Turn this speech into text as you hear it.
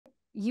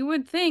you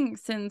would think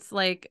since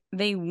like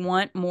they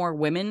want more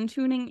women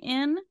tuning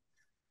in,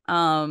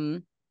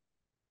 um,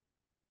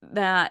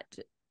 that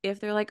if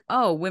they're like,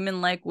 oh,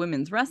 women like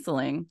women's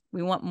wrestling,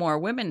 we want more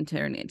women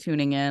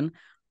tuning in.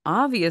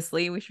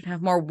 Obviously, we should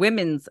have more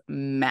women's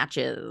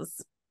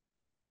matches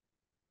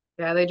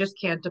Yeah, they just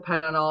can't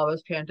depend on all of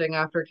us chanting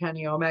after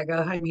Kenny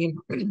Omega. I mean,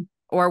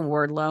 or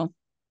Wardlow.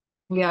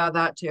 yeah,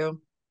 that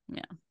too.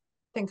 Yeah. I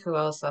think who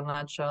else on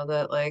that show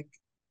that like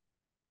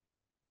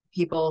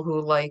people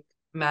who like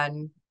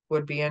men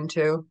would be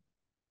into.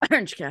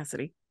 Orange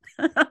Cassidy.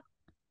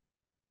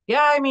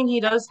 Yeah, I mean, he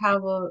does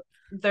have a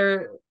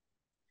there.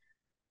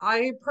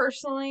 I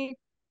personally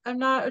am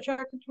not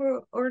attracted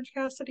to Orange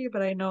Cassidy,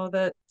 but I know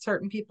that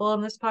certain people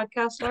on this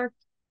podcast are.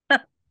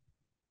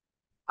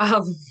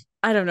 Um,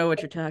 I don't know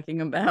what you're talking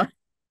about.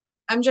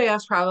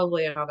 MJF's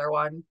probably another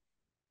one.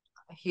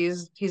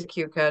 He's a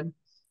cute kid.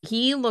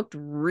 He looked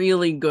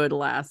really good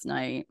last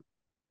night.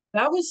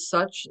 That was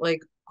such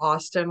like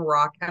Austin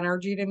Rock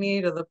energy to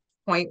me to the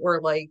point where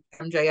like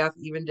MJF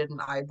even did an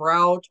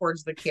eyebrow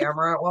towards the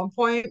camera at one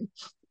point.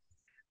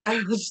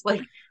 I was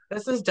like,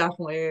 this is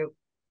definitely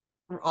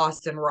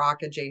Austin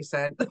Rock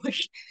adjacent. Like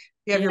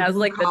you have He your has blue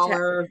like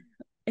collar,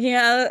 he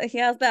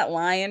has that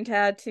lion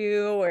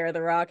tattoo where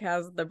The Rock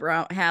has the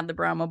brown had the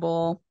Brahma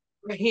Bull.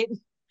 right?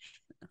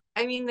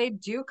 I mean, they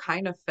do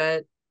kind of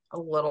fit a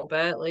little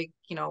bit. Like,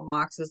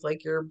 Mox is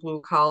like your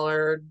blue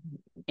collar,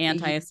 he,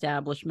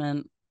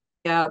 Anti-establishment.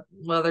 yeah,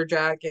 leather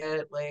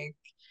jacket, like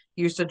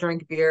used to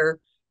drink beer.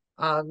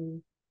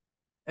 Um,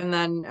 and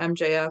then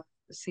MJF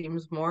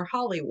seems more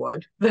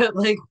Hollywood. That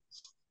like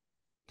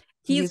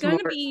he's more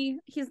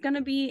He's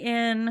gonna be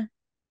in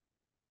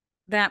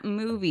that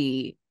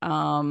movie.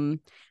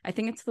 I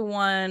think it's the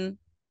one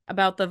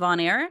about the Von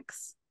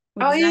Erichs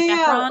oh with yeah, Zac yeah,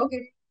 yeah. Efron.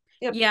 Okay.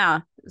 Yep. Yeah.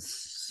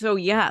 So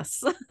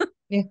yes.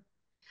 Yeah.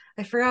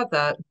 I forgot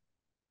that.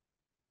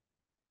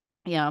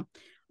 Yeah.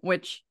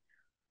 Which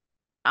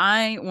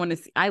I want to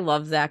see. I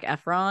love Zac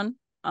Efron.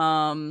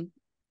 Um,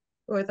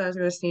 Oh, I thought I was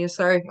gonna sneeze.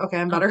 Sorry. Okay,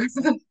 I'm oh, better.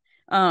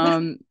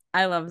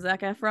 I love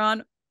Zac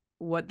Efron.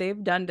 What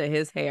they've done to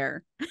his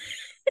hair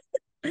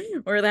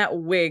or that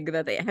wig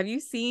that they have you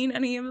seen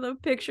any of the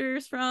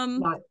pictures from?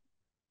 Not not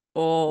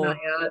Oh,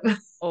 yet.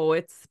 oh,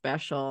 it's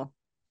special.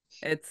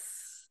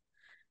 It's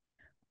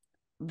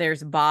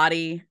there's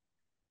body,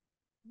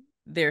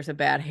 there's a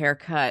bad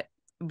haircut,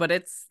 but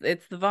it's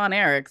the Von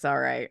Erichs, all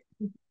right.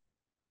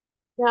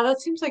 Yeah,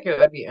 that seems like it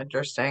would be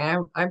interesting.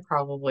 I'm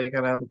probably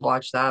gonna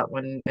watch that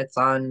when it's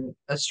on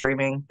a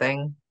streaming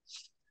thing.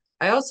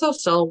 I also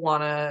still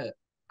wanna.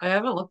 I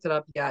haven't looked it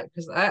up yet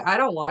because I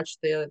don't watch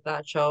the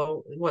that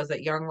show. Was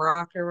it Young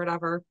Rock or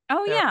whatever?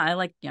 Oh Yeah. yeah, I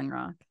like Young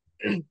Rock.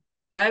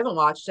 I haven't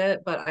watched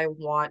it, but I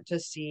want to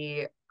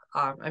see.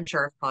 I'm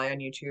sure it's probably on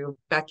YouTube.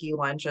 Becky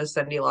Lynch as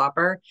Cyndi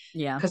Lauper,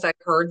 Yeah. because I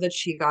heard that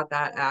she got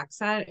that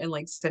accent and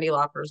like Cyndi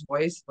Lauper's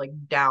voice like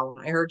down.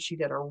 I heard she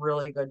did a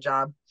really good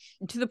job.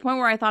 To the point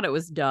where I thought it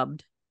was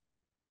dubbed.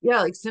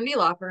 Yeah, like Cyndi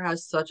Lauper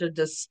has such a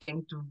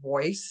distinct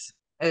voice.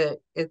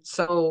 It's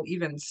so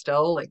even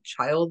still like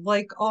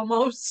childlike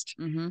almost.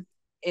 Hmm.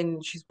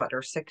 And she's but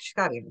her six, she's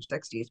got to be in her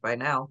 60s by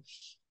now.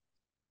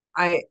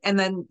 I and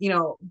then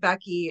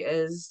Becky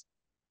is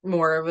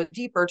more of a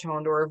deeper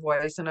tone to her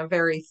voice and a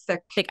very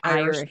thick Thick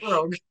Irish Irish.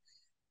 brogue,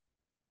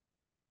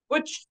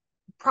 which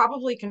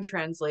probably can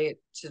translate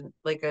to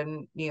like a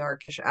New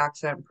Yorkish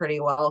accent pretty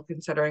well,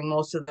 considering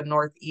most of the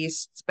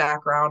Northeast's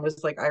background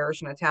is like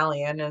Irish and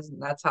Italian, and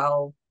that's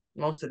how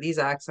most of these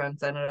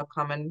accents ended up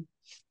coming.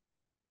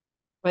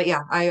 But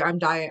yeah, I'm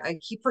dying. I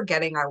keep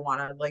forgetting I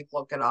want to like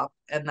look it up,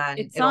 and then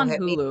It's it'll on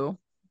hit me. Hulu,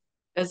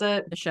 Is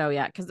it? the show,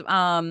 yeah, because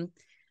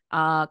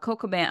Coco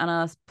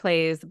Cabana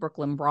plays the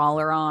Brooklyn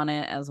Brawler on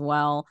it as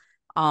well.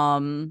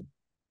 Um,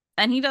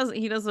 and he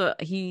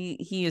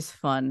is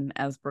fun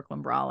as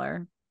Brooklyn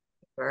Brawler.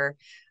 Sure.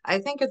 I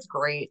think it's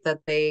great that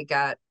they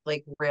got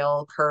like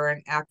real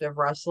current active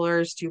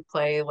wrestlers to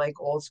play like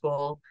old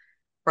school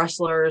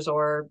wrestlers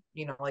or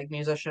like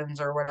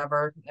musicians or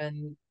whatever.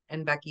 And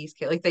in Becky's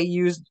case, like they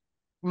used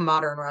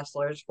modern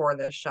wrestlers for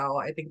this show.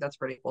 I think that's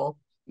pretty cool.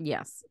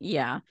 Yes,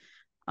 yeah.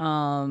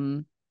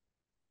 Um,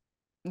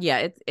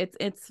 yeah,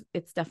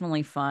 it's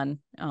definitely fun.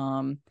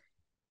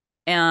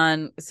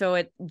 And so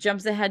it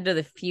jumps ahead to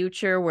the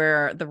future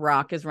where The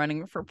Rock is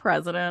running for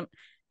president,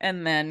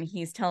 and then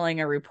he's telling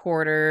a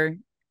reporter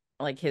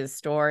like his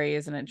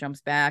stories, and it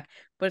jumps back,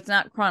 but it's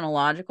not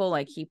chronological.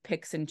 Like he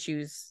picks and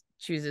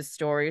chooses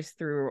stories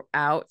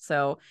throughout.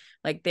 So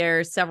like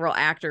there's several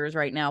actors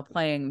right now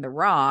playing The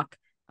Rock.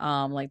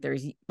 Like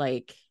there's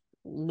like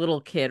little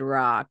kid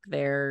Rock,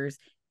 there's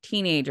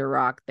teenager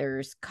Rock,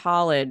 there's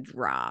college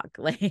Rock.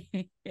 Like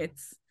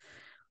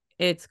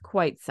it's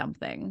quite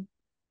something.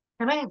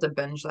 I might have to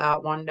binge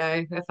that one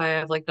day if I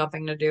have like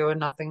nothing to do and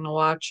nothing to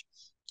watch.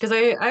 Because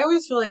I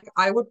always feel like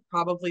I would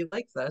probably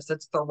like this.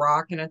 It's The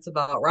Rock and it's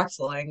about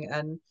wrestling.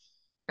 And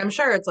I'm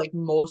sure it's like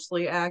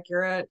mostly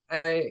accurate.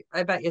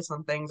 I bet you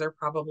some things are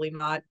probably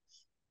not.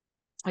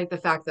 Like the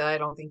fact that I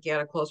don't think he had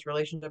a close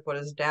relationship with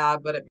his dad,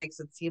 but it makes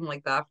it seem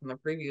like that from the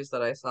previews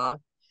that I saw.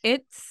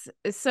 It's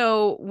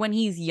so when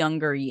he's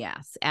younger,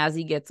 yes. As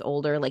he gets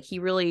older, like he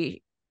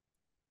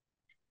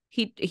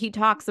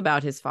talks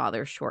about his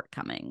father's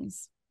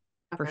shortcomings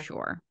for Okay.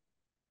 sure.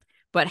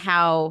 But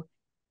how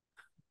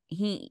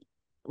he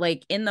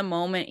like in the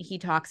moment he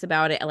talks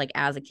about it like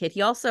as a kid.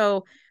 He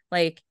also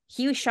like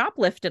he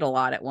shoplifted a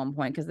lot at one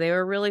point because they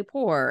were really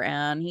poor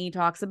and he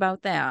talks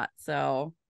about that. So